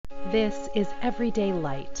This is Everyday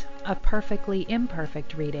Light, a perfectly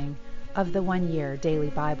imperfect reading of the One Year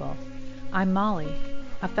Daily Bible. I'm Molly,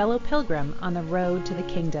 a fellow pilgrim on the road to the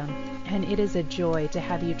kingdom, and it is a joy to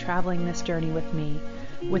have you traveling this journey with me,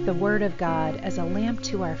 with the Word of God as a lamp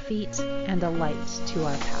to our feet and a light to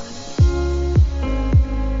our path.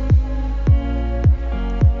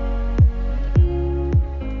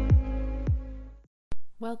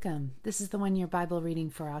 Welcome. This is the One Year Bible reading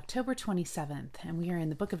for October 27th, and we are in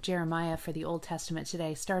the book of Jeremiah for the Old Testament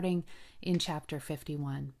today, starting in chapter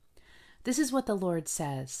 51. This is what the Lord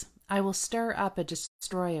says: I will stir up a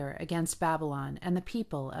destroyer against Babylon and the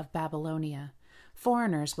people of Babylonia.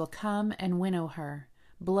 Foreigners will come and winnow her,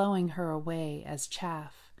 blowing her away as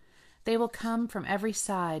chaff. They will come from every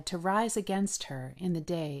side to rise against her in the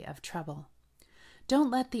day of trouble.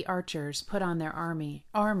 Don't let the archers put on their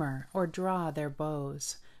armor or draw their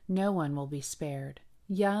bows. No one will be spared.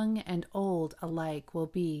 Young and old alike will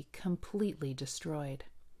be completely destroyed.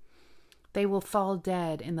 They will fall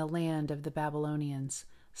dead in the land of the Babylonians,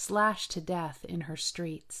 slashed to death in her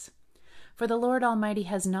streets. For the Lord Almighty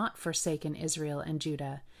has not forsaken Israel and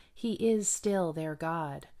Judah. He is still their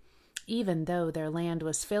God, even though their land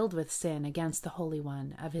was filled with sin against the Holy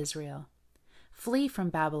One of Israel. Flee from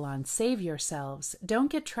Babylon, save yourselves. Don't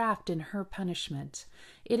get trapped in her punishment.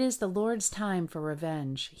 It is the Lord's time for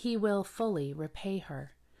revenge. He will fully repay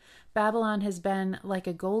her. Babylon has been like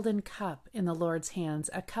a golden cup in the Lord's hands,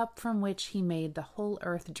 a cup from which he made the whole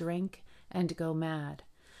earth drink and go mad.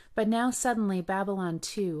 But now suddenly Babylon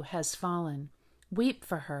too has fallen. Weep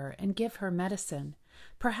for her and give her medicine.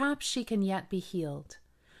 Perhaps she can yet be healed.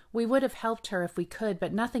 We would have helped her if we could,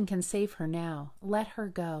 but nothing can save her now. Let her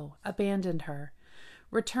go. Abandon her.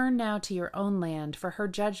 Return now to your own land, for her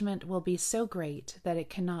judgment will be so great that it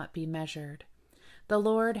cannot be measured. The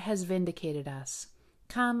Lord has vindicated us.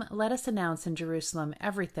 Come, let us announce in Jerusalem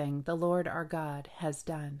everything the Lord our God has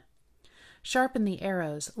done. Sharpen the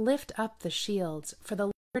arrows, lift up the shields, for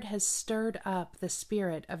the Lord has stirred up the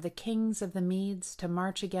spirit of the kings of the Medes to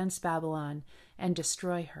march against Babylon and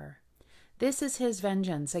destroy her. This is his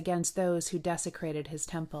vengeance against those who desecrated his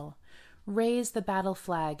temple. Raise the battle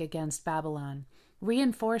flag against Babylon.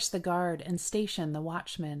 Reinforce the guard and station the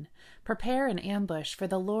watchmen. Prepare an ambush, for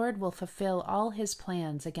the Lord will fulfill all his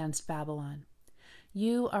plans against Babylon.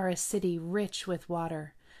 You are a city rich with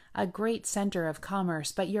water, a great center of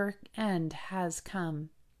commerce, but your end has come.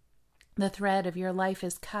 The thread of your life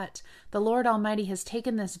is cut. The Lord Almighty has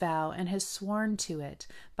taken this vow and has sworn to it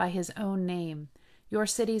by his own name. Your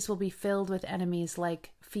cities will be filled with enemies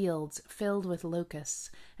like fields filled with locusts,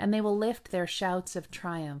 and they will lift their shouts of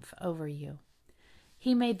triumph over you.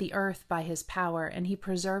 He made the earth by his power, and he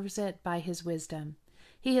preserves it by his wisdom.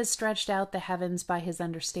 He has stretched out the heavens by his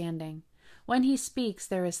understanding. When he speaks,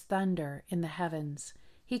 there is thunder in the heavens.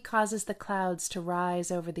 He causes the clouds to rise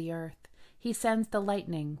over the earth. He sends the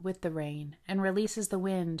lightning with the rain, and releases the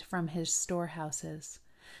wind from his storehouses.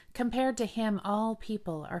 Compared to him, all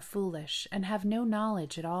people are foolish and have no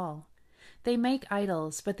knowledge at all. They make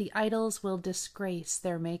idols, but the idols will disgrace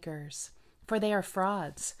their makers, for they are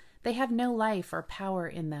frauds. They have no life or power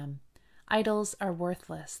in them. Idols are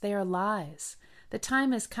worthless. They are lies. The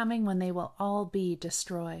time is coming when they will all be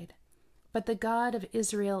destroyed. But the God of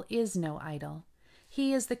Israel is no idol.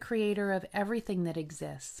 He is the creator of everything that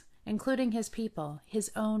exists, including his people, his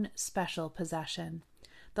own special possession.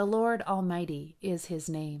 The Lord Almighty is his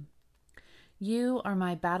name. You are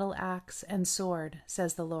my battle axe and sword,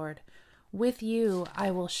 says the Lord. With you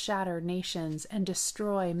I will shatter nations and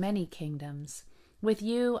destroy many kingdoms. With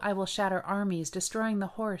you I will shatter armies, destroying the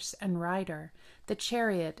horse and rider, the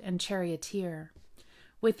chariot and charioteer.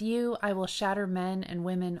 With you I will shatter men and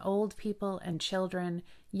women, old people and children,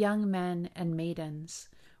 young men and maidens.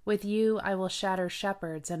 With you I will shatter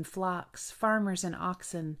shepherds and flocks, farmers and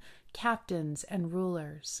oxen, captains and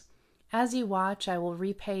rulers. As you watch, I will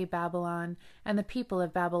repay Babylon and the people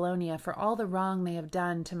of Babylonia for all the wrong they have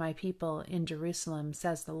done to my people in Jerusalem,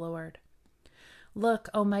 says the Lord. Look,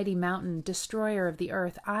 O mighty mountain, destroyer of the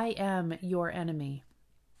earth, I am your enemy,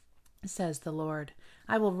 says the Lord.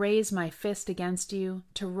 I will raise my fist against you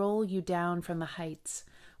to roll you down from the heights.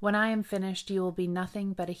 When I am finished, you will be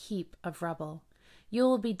nothing but a heap of rubble. You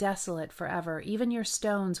will be desolate forever. Even your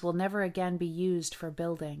stones will never again be used for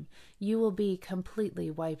building. You will be completely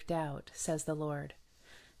wiped out, says the Lord.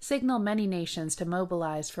 Signal many nations to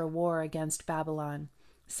mobilize for war against Babylon.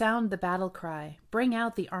 Sound the battle cry. Bring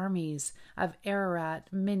out the armies of Ararat,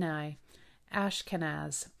 Minai,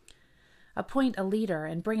 Ashkenaz. Appoint a leader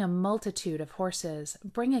and bring a multitude of horses.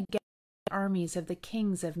 Bring again the armies of the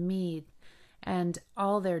kings of Mede and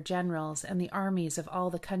all their generals and the armies of all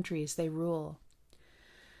the countries they rule.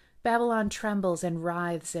 Babylon trembles and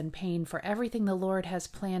writhes in pain, for everything the Lord has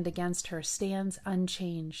planned against her stands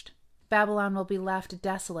unchanged. Babylon will be left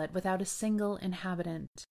desolate without a single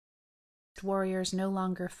inhabitant. Warriors no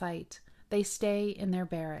longer fight. They stay in their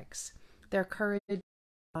barracks. Their courage is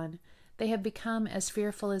gone. They have become as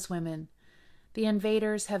fearful as women. The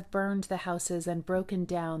invaders have burned the houses and broken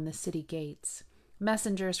down the city gates.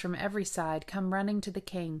 Messengers from every side come running to the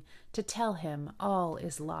king to tell him all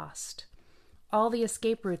is lost. All the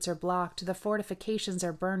escape routes are blocked, the fortifications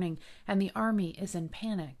are burning, and the army is in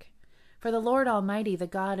panic. For the Lord Almighty, the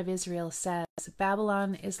God of Israel, says,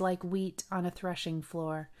 Babylon is like wheat on a threshing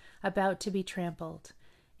floor, about to be trampled.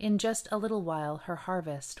 In just a little while her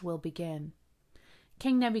harvest will begin.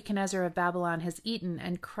 King Nebuchadnezzar of Babylon has eaten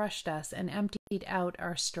and crushed us and emptied out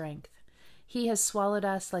our strength. He has swallowed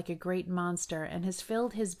us like a great monster and has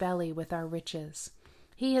filled his belly with our riches.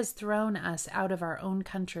 He has thrown us out of our own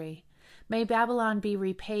country. May Babylon be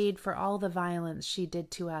repaid for all the violence she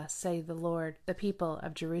did to us, say the Lord, the people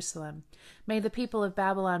of Jerusalem. May the people of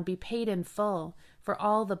Babylon be paid in full for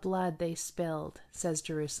all the blood they spilled, says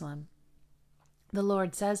Jerusalem. The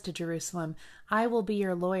Lord says to Jerusalem, I will be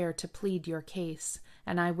your lawyer to plead your case,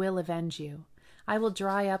 and I will avenge you. I will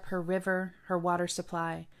dry up her river, her water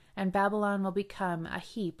supply, and Babylon will become a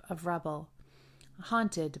heap of rubble,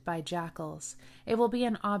 haunted by jackals. It will be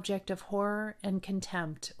an object of horror and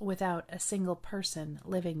contempt without a single person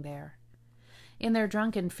living there. In their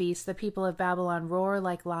drunken feast, the people of Babylon roar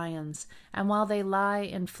like lions, and while they lie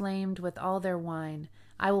inflamed with all their wine,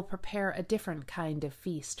 I will prepare a different kind of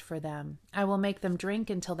feast for them. I will make them drink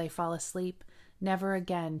until they fall asleep, never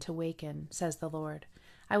again to waken, says the Lord.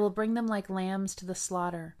 I will bring them like lambs to the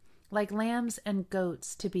slaughter, like lambs and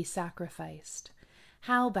goats to be sacrificed.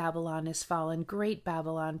 How Babylon is fallen, great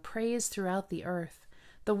Babylon, praise throughout the earth.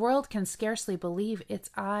 The world can scarcely believe its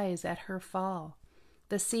eyes at her fall.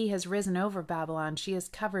 The sea has risen over Babylon. She is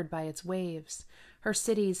covered by its waves. Her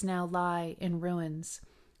cities now lie in ruins.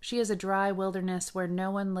 She is a dry wilderness where no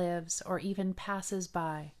one lives or even passes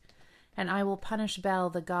by. And I will punish Bel,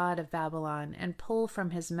 the god of Babylon, and pull from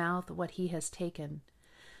his mouth what he has taken.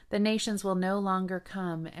 The nations will no longer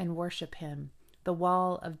come and worship him. The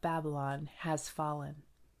wall of Babylon has fallen.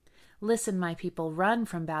 Listen, my people, run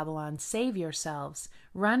from Babylon, save yourselves,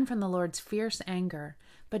 run from the Lord's fierce anger,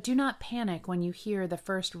 but do not panic when you hear the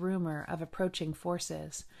first rumor of approaching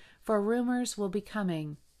forces, for rumors will be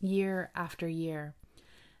coming year after year.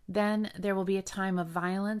 Then there will be a time of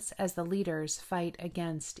violence as the leaders fight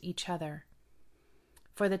against each other.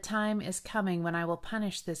 For the time is coming when I will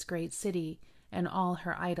punish this great city and all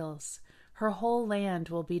her idols. Her whole land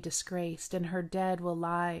will be disgraced, and her dead will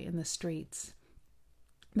lie in the streets.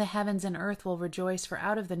 The heavens and earth will rejoice, for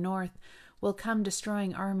out of the north will come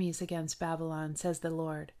destroying armies against Babylon, says the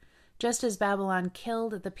Lord. Just as Babylon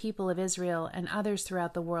killed the people of Israel and others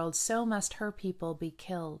throughout the world, so must her people be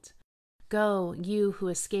killed. Go, you who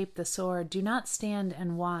escaped the sword, do not stand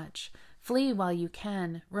and watch. Flee while you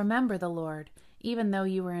can. Remember the Lord, even though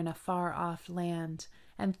you are in a far-off land,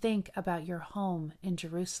 and think about your home in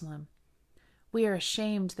Jerusalem. We are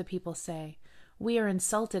ashamed, the people say. We are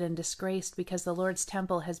insulted and disgraced because the Lord's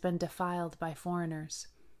temple has been defiled by foreigners.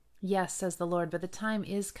 Yes, says the Lord, but the time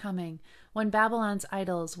is coming when Babylon's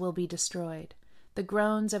idols will be destroyed. The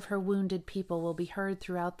groans of her wounded people will be heard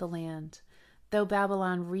throughout the land. Though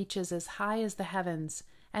Babylon reaches as high as the heavens,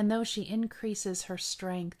 and though she increases her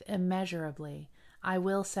strength immeasurably, I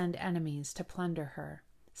will send enemies to plunder her,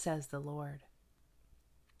 says the Lord.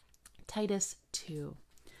 Titus 2.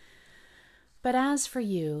 But as for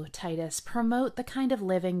you, Titus, promote the kind of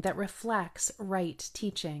living that reflects right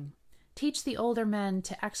teaching. Teach the older men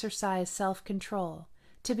to exercise self-control,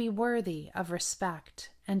 to be worthy of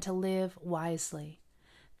respect, and to live wisely.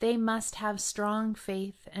 They must have strong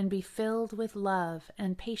faith and be filled with love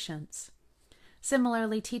and patience.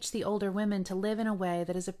 Similarly, teach the older women to live in a way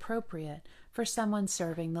that is appropriate for someone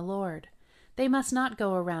serving the Lord. They must not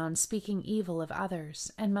go around speaking evil of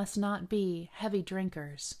others and must not be heavy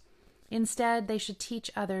drinkers. Instead, they should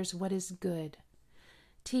teach others what is good.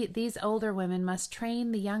 These older women must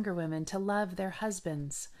train the younger women to love their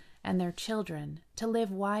husbands and their children, to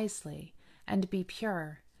live wisely and be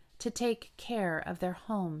pure, to take care of their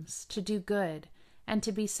homes, to do good, and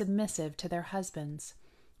to be submissive to their husbands.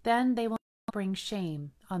 Then they will not bring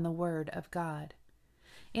shame on the word of God.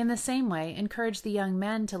 In the same way, encourage the young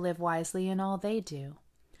men to live wisely in all they do.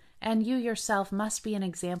 And you yourself must be an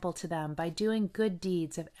example to them by doing good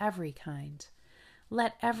deeds of every kind.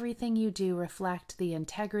 Let everything you do reflect the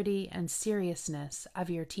integrity and seriousness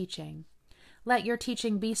of your teaching. Let your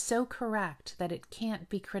teaching be so correct that it can't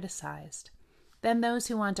be criticized. Then those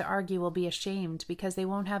who want to argue will be ashamed because they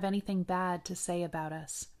won't have anything bad to say about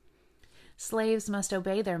us. Slaves must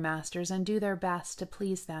obey their masters and do their best to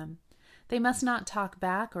please them. They must not talk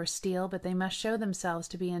back or steal, but they must show themselves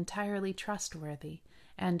to be entirely trustworthy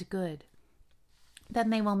and good. Then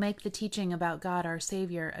they will make the teaching about God our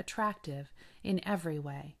Savior attractive in every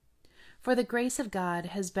way. For the grace of God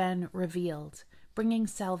has been revealed, bringing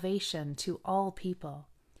salvation to all people.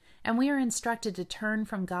 And we are instructed to turn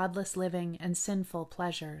from godless living and sinful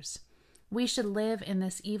pleasures. We should live in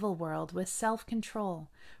this evil world with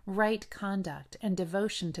self-control, right conduct, and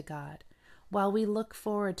devotion to God, while we look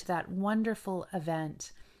forward to that wonderful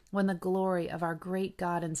event when the glory of our great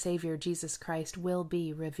God and Savior Jesus Christ will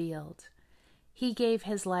be revealed. He gave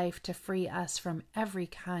his life to free us from every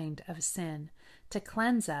kind of sin, to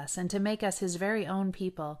cleanse us and to make us his very own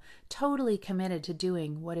people, totally committed to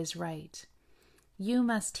doing what is right. You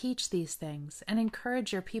must teach these things and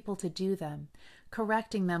encourage your people to do them,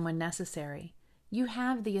 correcting them when necessary. You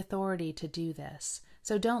have the authority to do this,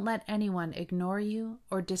 so don't let anyone ignore you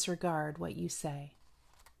or disregard what you say.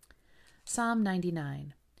 Psalm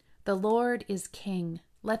 99. The Lord is King.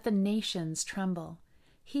 Let the nations tremble.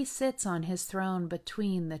 He sits on his throne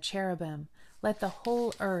between the cherubim. Let the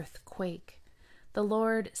whole earth quake. The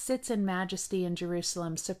Lord sits in majesty in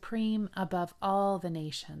Jerusalem, supreme above all the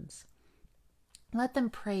nations. Let them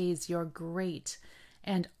praise your great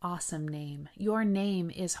and awesome name. Your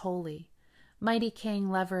name is holy. Mighty King,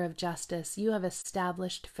 lover of justice, you have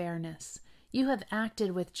established fairness. You have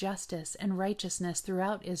acted with justice and righteousness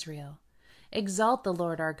throughout Israel. Exalt the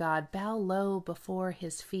Lord our God, bow low before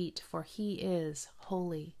his feet, for he is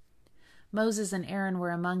holy. Moses and Aaron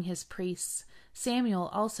were among his priests. Samuel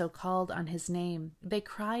also called on his name. They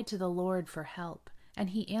cried to the Lord for help, and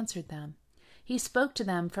he answered them. He spoke to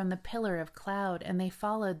them from the pillar of cloud, and they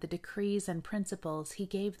followed the decrees and principles he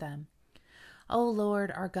gave them. O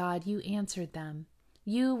Lord our God, you answered them.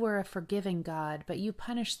 You were a forgiving God, but you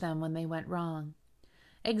punished them when they went wrong.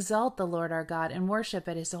 Exalt the Lord our God and worship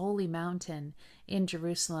at his holy mountain in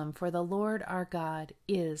Jerusalem, for the Lord our God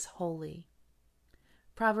is holy.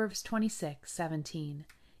 Proverbs 26:17.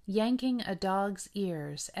 Yanking a dog's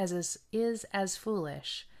ears is as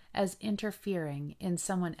foolish as interfering in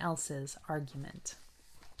someone else's argument.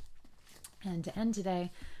 And to end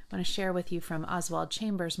today, I want to share with you from Oswald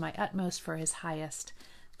Chambers, My Utmost for His Highest,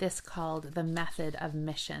 this called The Method of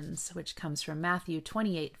Missions, which comes from Matthew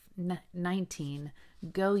 28:19.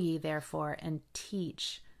 Go ye therefore and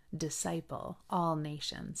teach, disciple all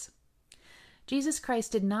nations. Jesus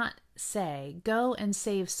Christ did not say, go and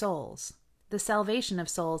save souls. The salvation of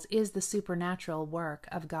souls is the supernatural work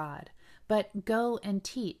of God. But go and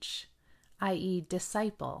teach, i.e.,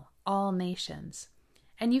 disciple all nations.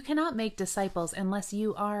 And you cannot make disciples unless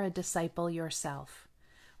you are a disciple yourself.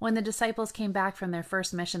 When the disciples came back from their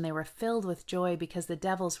first mission, they were filled with joy because the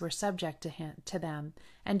devils were subject to them.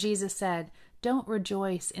 And Jesus said, don't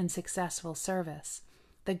rejoice in successful service.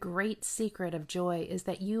 The great secret of joy is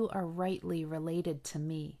that you are rightly related to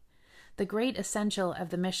me. The great essential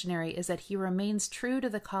of the missionary is that he remains true to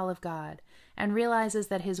the call of God and realizes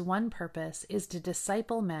that his one purpose is to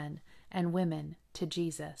disciple men and women to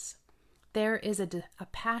Jesus. There is a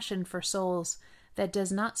passion for souls that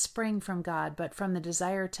does not spring from God, but from the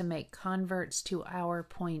desire to make converts to our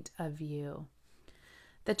point of view.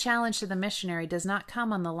 The challenge to the missionary does not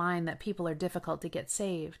come on the line that people are difficult to get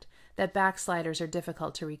saved, that backsliders are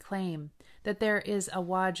difficult to reclaim, that there is a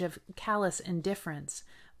wedge of callous indifference,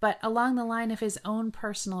 but along the line of his own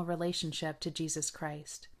personal relationship to Jesus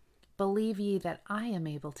Christ. Believe ye that I am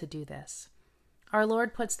able to do this? Our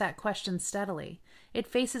Lord puts that question steadily. It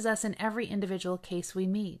faces us in every individual case we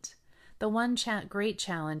meet. The one great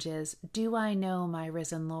challenge is, do I know my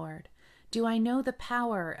risen Lord? Do I know the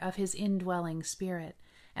power of his indwelling Spirit?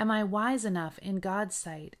 Am I wise enough in God's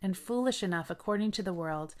sight and foolish enough according to the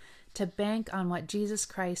world to bank on what Jesus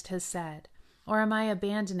Christ has said? Or am I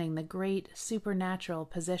abandoning the great supernatural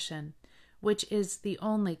position, which is the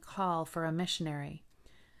only call for a missionary?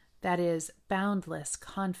 That is, boundless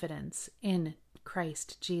confidence in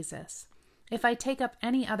Christ Jesus. If I take up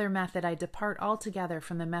any other method, I depart altogether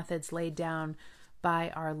from the methods laid down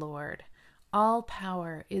by our Lord. All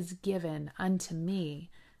power is given unto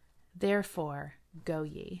me, therefore go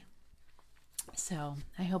ye. So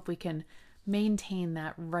I hope we can maintain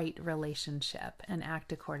that right relationship and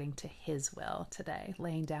act according to his will today,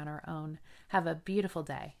 laying down our own. Have a beautiful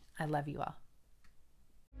day. I love you all.